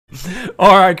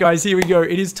Alright guys, here we go.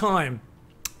 It is time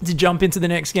to jump into the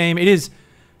next game. It is,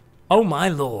 oh my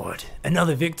lord,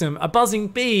 another victim. A buzzing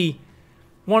bee.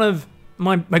 One of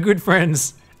my good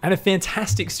friends and a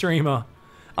fantastic streamer.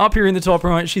 Up here in the top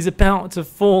right, she's about to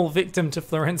fall victim to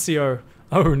Florencio.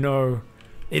 Oh no,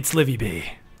 it's Livibee.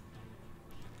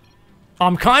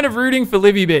 I'm kind of rooting for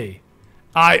Livibee.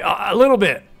 A little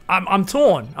bit. I'm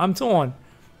torn.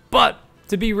 But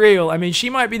to be real, I mean, she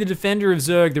might be the defender of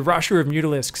Zerg, the rusher of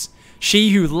Mutalisks.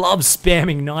 She who loves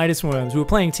spamming Nidus Worms. We were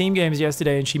playing team games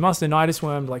yesterday, and she must have Nidus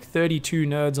Wormed like 32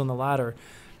 nerds on the ladder.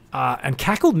 And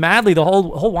cackled madly the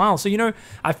whole while. So, you know,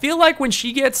 I feel like when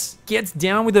she gets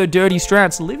down with her dirty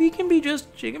strats, Livy can be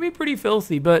she can be pretty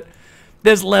filthy, but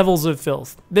there's levels of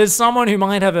filth. There's someone who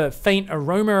might have a faint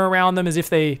aroma around them as if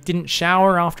they didn't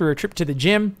shower after a trip to the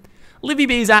gym.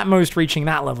 Livybee's at most reaching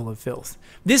that level of filth.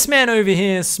 This man over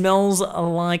here smells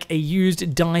like a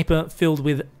used diaper filled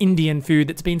with Indian food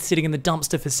that's been sitting in the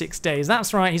dumpster for 6 days.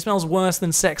 That's right, he smells worse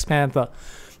than Sex Panther.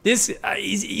 This,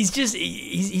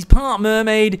 he's part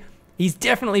mermaid, he's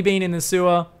definitely been in the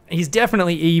sewer, he's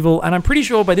definitely evil, and I'm pretty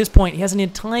sure by this point he has an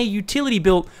entire utility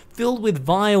built filled with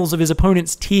vials of his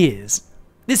opponent's tears.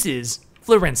 This is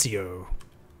Florencio.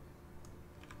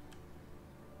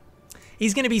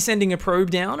 He's going to be sending a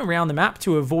probe down around the map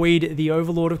to avoid the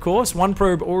Overlord, of course. One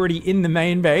probe already in the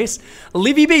main base.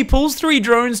 Livibee pulls 3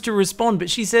 drones to respond, but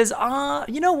she says,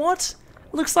 you know what?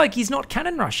 Looks like he's not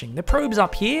cannon rushing. The probe's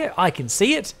up here. I can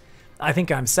see it. I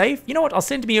think I'm safe. You know what? I'll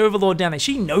send me Overlord down there.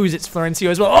 She knows it's Florencio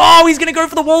as well. Oh, he's going to go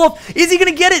for the wall off. Is he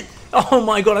going to get it? Oh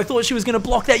my god, I thought she was going to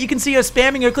block that. You can see her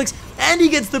spamming her clicks, and he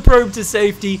gets the probe to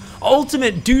safety.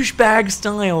 Ultimate douchebag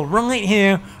style right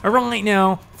here, right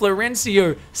now.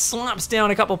 Florencio slaps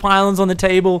down a couple pylons on the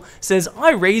table, says,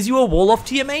 I raise you a wall off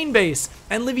to your main base.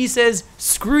 And Livy says,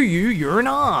 screw you, you're an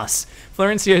ass.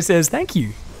 Florencio says, thank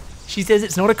you. She says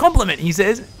it's not a compliment. He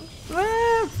says,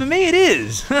 well, for me it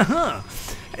is.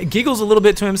 Giggles a little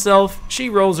bit to himself. She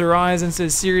rolls her eyes and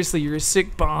says, seriously, you're a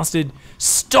sick bastard.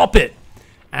 Stop it.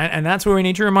 And that's where we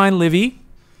need to remind Livy,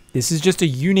 this is just a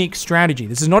unique strategy.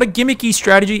 This is not a gimmicky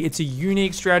strategy. It's a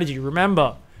unique strategy.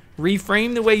 Remember,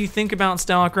 reframe the way you think about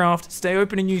StarCraft. Stay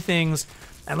open to new things.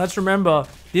 And let's remember,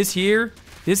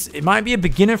 it might be a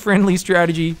beginner-friendly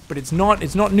strategy, but it's not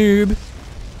noob.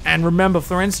 And remember,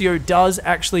 Florencio does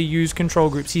actually use control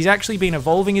groups. He's actually been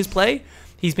evolving his play.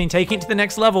 He's been taking it to the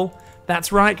next level.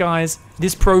 That's right, guys.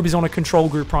 This probe is on a control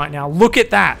group right now. Look at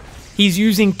that. He's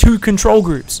using 2 control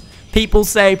groups. People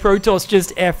say Protoss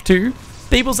just F2.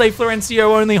 People say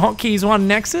Florencio only hotkeys 1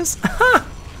 nexus.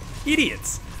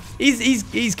 Idiots.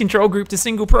 He's control grouped to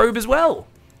single probe as well.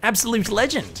 Absolute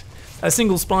legend. A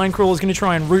single spine crawl is going to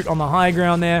try and root on the high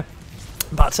ground there.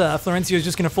 But Florencio is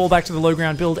just going to fall back to the low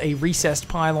ground, build a recessed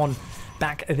pylon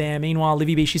back there. Meanwhile,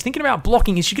 Livibee, she's thinking about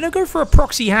blocking. Is she going to go for a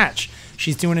proxy hatch?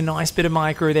 She's doing a nice bit of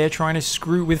micro there, trying to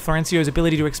screw with Florencio's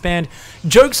ability to expand.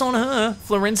 Joke's on her.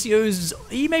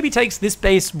 He maybe takes this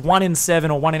base 1 in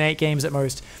 7 or 1 in 8 games at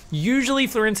most. Usually,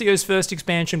 Florencio's first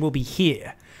expansion will be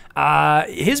here.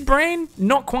 His brain,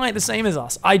 not quite the same as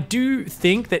us. I do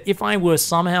think that if I were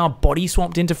somehow body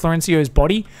swapped into Florencio's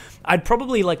body, I'd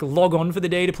probably like log on for the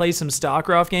day to play some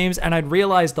StarCraft games, and I'd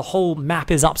realize the whole map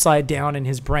is upside down in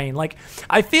his brain. Like,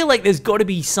 I feel like there's got to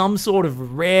be some sort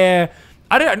of rare,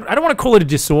 I don't want to call it a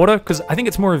disorder, because I think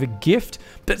it's more of a gift,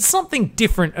 but something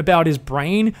different about his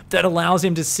brain that allows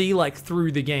him to see like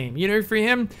through the game. You know, for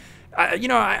him,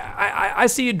 I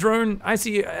see a drone, I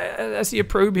see a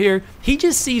probe here. He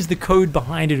just sees the code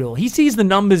behind it all. He sees the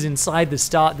numbers inside the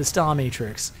star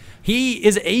matrix. He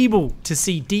is able to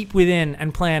see deep within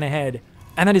and plan ahead,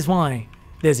 and that is why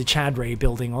there's a Chad Ray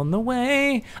building on the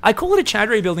way. I call it a Chad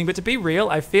Ray building, but to be real,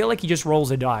 I feel like he just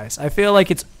rolls a dice. I feel like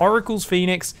it's Oracle's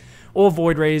Phoenix or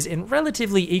Void Rays in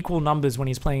relatively equal numbers when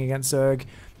he's playing against Zerg,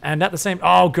 and at the same,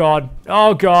 oh god,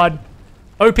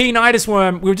 OP Nidus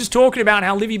Worm. We were just talking about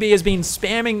how Livibee has been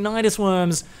spamming Nidus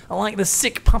Worms like the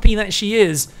sick puppy that she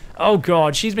is. Oh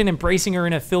god, she's been embracing her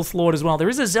in her Filth Lord as well. There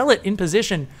is a Zealot in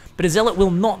position, but a Zealot will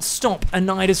not stop a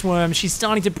Nidus Worm. She's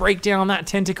starting to break down that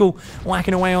tentacle,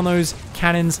 whacking away on those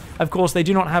cannons. Of course, they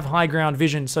do not have high ground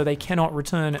vision, so they cannot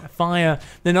return fire.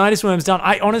 The Nidus Worm's done.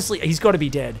 Honestly, he's got to be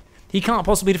dead. He can't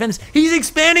possibly defend this. He's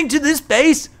expanding to this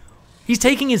base. He's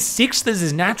taking his 6th as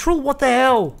his natural? What the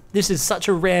hell? This is such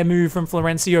a rare move from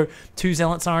Florencio. 2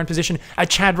 Zealots are in position. A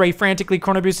Chad Ray frantically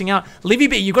chrono boosting out.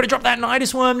 Livibee, you've got to drop that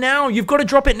Nidus Worm now. You've got to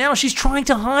drop it now. She's trying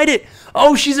to hide it.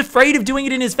 Oh, she's afraid of doing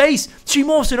it in his face. She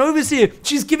morphs an Overseer.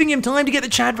 She's giving him time to get the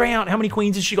Chad Ray out. How many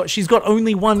queens has she got? She's got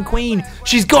only 1 queen.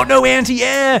 She's got no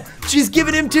anti-air. She's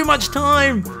given him too much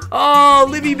time. Oh,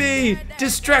 Livibee,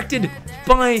 distracted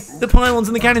by the pylons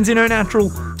and the cannons in her natural.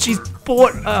 He's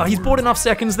bought enough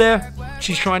seconds there.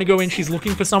 She's trying to go in. She's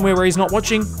looking for somewhere where he's not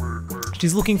watching.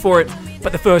 She's looking for it,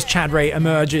 but the first Chad Ray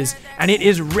emerges, and it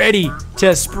is ready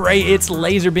to spray its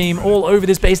laser beam all over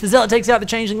this base. The Zealot takes out the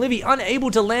Changeling Livy, unable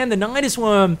to land the Nidus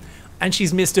Worm, and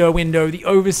she's missed her window. The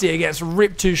Overseer gets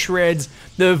ripped to shreds.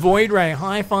 The Void Ray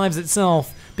high-fives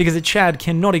itself, because a Chad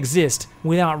cannot exist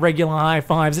without regular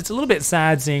high-fives. It's a little bit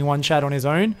sad seeing one Chad on his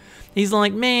own. He's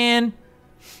like, man,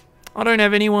 I don't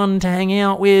have anyone to hang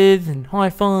out with and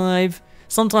high-five.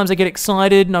 Sometimes I get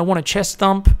excited and I want to chest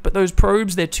thump, but those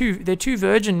probes, they're too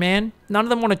virgin, man. None of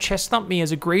them want to chest thump me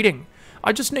as a greeting.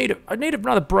 I need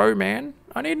another bro, man.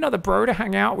 I need another bro to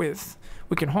hang out with.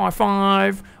 We can high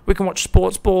five, we can watch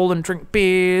sports ball and drink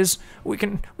beers. We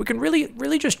can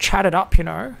really just chat it up, you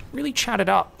know? Really chat it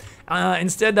up.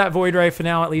 Instead, that Void Ray, for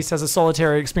now at least, has a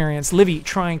solitary experience. Livy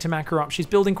trying to mac her up. She's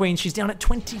building queens. She's down at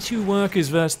 22 workers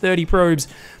versus 30 probes.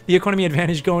 The economy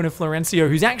advantage going to Florencio,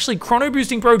 who's actually chrono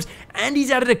boosting probes, and he's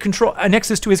added a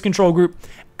nexus to his control group,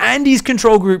 and he's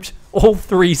control grouped all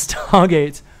 3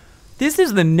 Stargates. This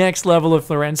is the next level of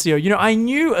Florencio. You know, I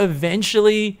knew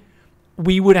eventually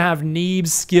we would have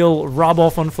Neeb's skill rub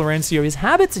off on Florencio. His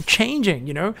habits are changing,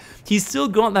 you know? He's still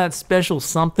got that special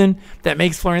something that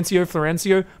makes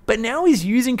Florencio, but now he's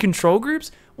using control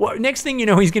groups. What, next thing you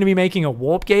know, he's going to be making a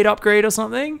warp gate upgrade or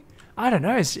something? I don't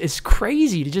know. It's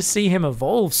crazy to just see him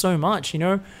evolve so much, you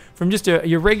know? From just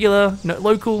your regular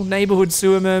local neighborhood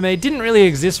sewer mermaid. Didn't really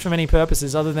exist for many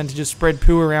purposes other than to just spread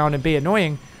poo around and be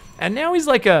annoying. And now he's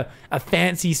like a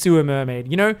fancy sewer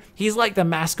mermaid, you know? He's like the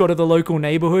mascot of the local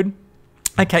neighborhood.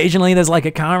 Occasionally there's like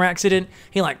a car accident,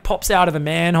 he like pops out of a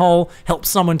manhole, helps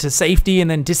someone to safety, and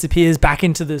then disappears back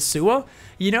into the sewer.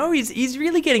 You know, he's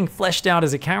really getting fleshed out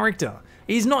as a character.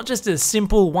 He's not just a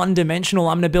simple one-dimensional,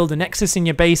 I'm going to build a nexus in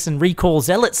your base and recall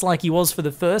zealots like he was for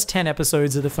the first 10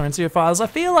 episodes of the Florencio Files. I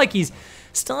feel like he's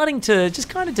starting to just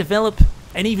kind of develop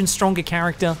an even stronger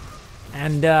character.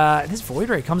 And this Void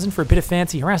Ray comes in for a bit of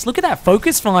fancy harass. Look at that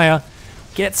focus fire.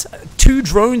 Gets 2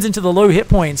 drones into the low hit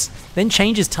points, then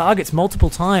changes targets multiple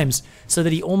times so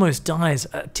that he almost dies.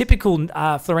 A typical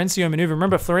Florencio maneuver.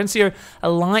 Remember, Florencio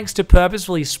likes to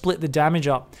purposefully split the damage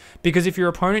up, because if your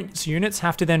opponent's units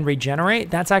have to then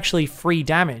regenerate, that's actually free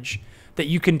damage that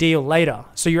you can deal later.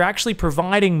 So you're actually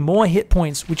providing more hit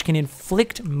points, which can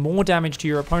inflict more damage to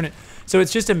your opponent. So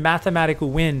it's just a mathematical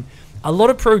win. A lot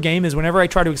of pro gamers, whenever I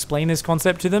try to explain this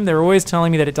concept to them, they're always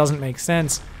telling me that it doesn't make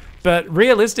sense. But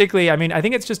realistically, I mean, I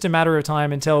think it's just a matter of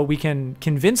time until we can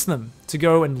convince them to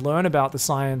go and learn about the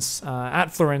science at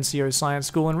Florencio's science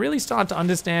school and really start to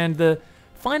understand the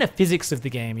finer physics of the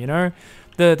game, you know?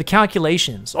 The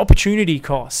calculations, opportunity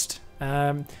cost,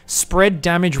 spread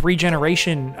damage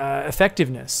regeneration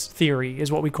effectiveness theory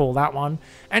is what we call that one.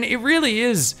 And it really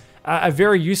is a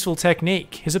very useful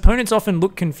technique. His opponents often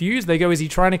look confused. They go, is he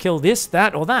trying to kill this,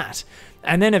 that, or that?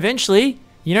 And then eventually,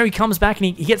 you know, he comes back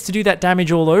and he gets to do that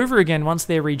damage all over again once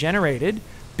they're regenerated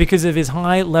because of his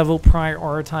high-level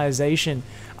prioritization.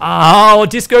 Oh,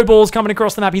 Disco Ball's coming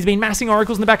across the map. He's been massing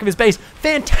oracles in the back of his base.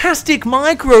 Fantastic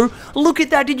micro. Look at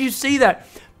that. Did you see that?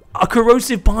 A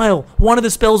corrosive pile, one of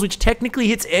the spells which technically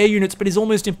hits air units but is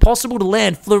almost impossible to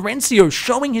land. Florencio,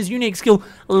 showing his unique skill,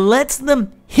 lets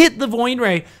them hit the Void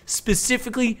Ray,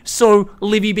 specifically so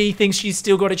Livibee thinks she's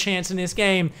still got a chance in this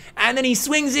game. And then he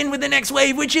swings in with the next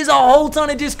wave, which is a whole ton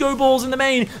of Disco Balls in the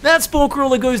main. That Spore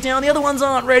Crawler goes down, the other ones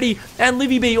aren't ready, and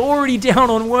Livibee, already down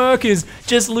on workers,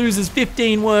 just loses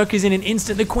 15 workers in an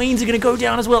instant. The Queens are going to go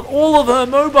down as well. All of her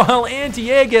mobile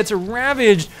anti-air gets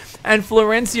ravaged. And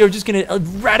Florencio just going to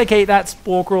eradicate that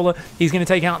Spore Crawler. He's going to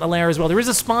take out the lair as well. There is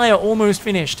a Spire almost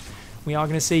finished. We are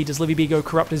going to see, does Livibee go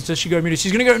corrupt? Does she go Mutalisk?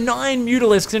 She's going to go 9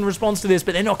 Mutalisks in response to this,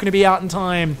 but they're not going to be out in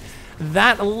time.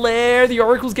 That lair, the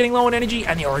Oracle's getting low on energy,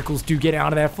 and the Oracles do get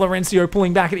out of there. Florencio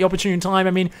pulling back at the opportune time.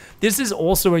 I mean, this is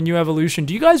also a new evolution.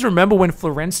 Do you guys remember when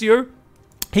Florencio,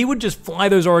 he would just fly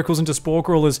those oracles into Spore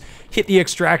Crawlers, hit the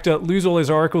extractor, lose all his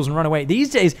oracles, and run away. These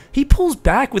days, he pulls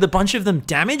back with a bunch of them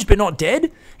damaged but not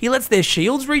dead. He lets their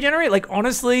shields regenerate. Like,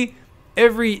 honestly,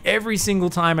 every single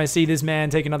time I see this man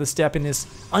take another step in this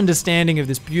understanding of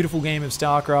this beautiful game of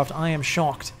StarCraft, I am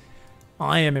shocked.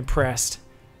 I am impressed.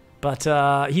 But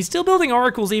he's still building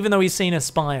oracles even though he's seen a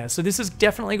Spire. So this has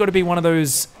definitely got to be one of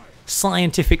those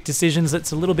scientific decisions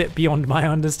that's a little bit beyond my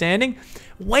understanding.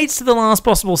 Waits to the last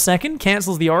possible second,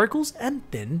 cancels the oracles, and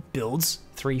then builds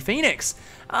 3 Phoenix.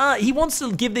 He wants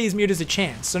to give these mutas a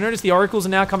chance. So notice the oracles are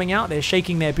now coming out. They're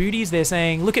shaking their booties. They're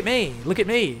saying, look at me, look at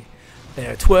me.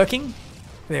 They're twerking.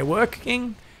 They're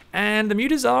working. And the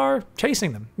mutas are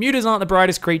chasing them. Mutas aren't the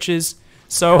brightest creatures.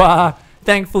 So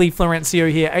thankfully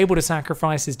Florencio here able to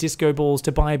sacrifice his disco balls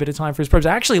to buy a bit of time for his probes.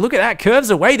 Actually, look at that. Curves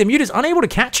away. The muta's unable to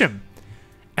catch him.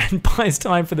 And buys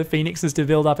time for the Phoenixes to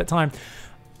build up at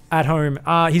home.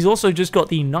 He's also just got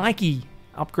the Nike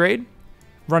upgrade.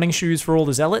 Running shoes for all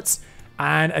the zealots.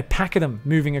 And a pack of them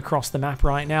moving across the map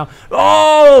right now.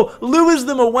 Oh! Lures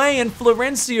them away, and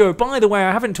Florencio, by the way,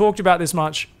 I haven't talked about this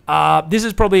much. This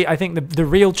is probably, I think, the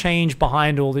real change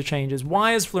behind all the changes.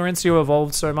 Why has Florencio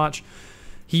evolved so much?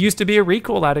 He used to be a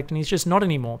recall addict, and he's just not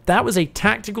anymore. That was a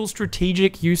tactical,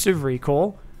 strategic use of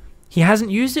recall. He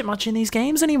hasn't used it much in these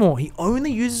games anymore. He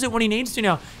only uses it when he needs to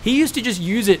now. He used to just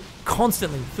use it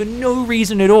constantly for no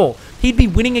reason at all. He'd be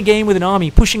winning a game with an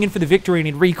army, pushing in for the victory, and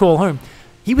he'd recall home.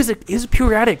 He was a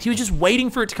pure addict. He was just waiting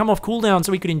for it to come off cooldown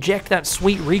so he could inject that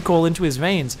sweet recall into his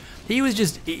veins.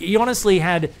 He honestly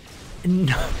had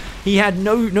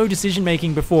no decision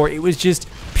making before. It was just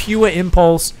pure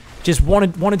impulse. Just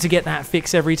wanted to get that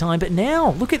fix every time. But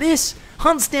now, look at this.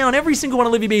 Hunts down every single one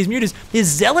of Livibee's mutas. His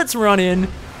zealots run in.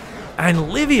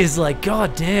 And Livy is like,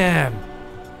 God damn.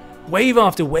 Wave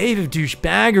after wave of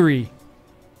douchebaggery.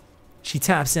 She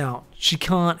taps out. She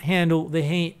can't handle the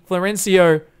heat.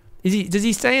 Florencio, does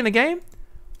he stay in the game?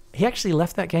 He actually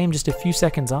left that game just a few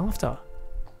seconds after.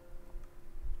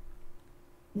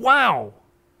 Wow.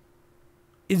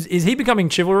 Is he becoming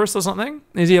chivalrous or something?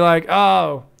 Is he like,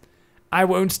 oh, I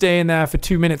won't stay in there for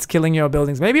 2 minutes killing your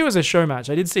buildings? Maybe it was a show match.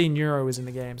 I did see Neuro was in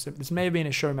the game, so this may have been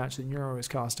a show match that Neuro was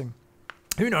casting.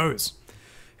 Who knows?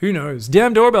 Who knows?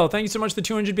 Damn Doorbell, thank you so much for the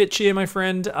 200-bit cheer, my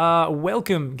friend.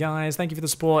 Welcome, guys. Thank you for the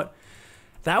support.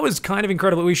 That was kind of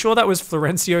incredible. Are we sure that was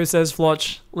Florencio, says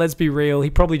Flotch? Let's be real.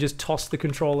 He probably just tossed the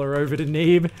controller over to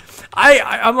Neeb.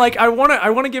 I'm like, I want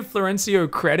to give Florencio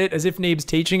credit as if Neeb's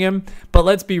teaching him, but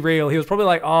let's be real. He was probably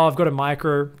like, oh, I've got a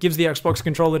micro. Gives the Xbox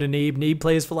controller to Neeb. Neeb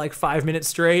plays for like 5 minutes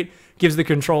straight. Gives the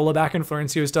controller back, and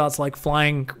Florencio starts like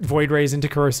flying Void Rays into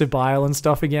Corrosive Bile and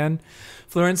stuff again.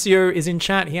 Florencio is in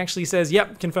chat. He actually says,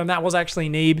 yep, confirm that was actually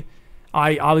Neeb.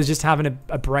 I was just having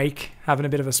a break, having a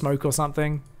bit of a smoke or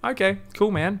something. Okay, cool,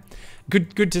 man.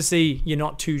 Good to see you're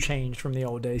not too changed from the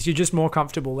old days. You're just more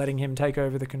comfortable letting him take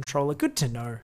over the controller. Good to know.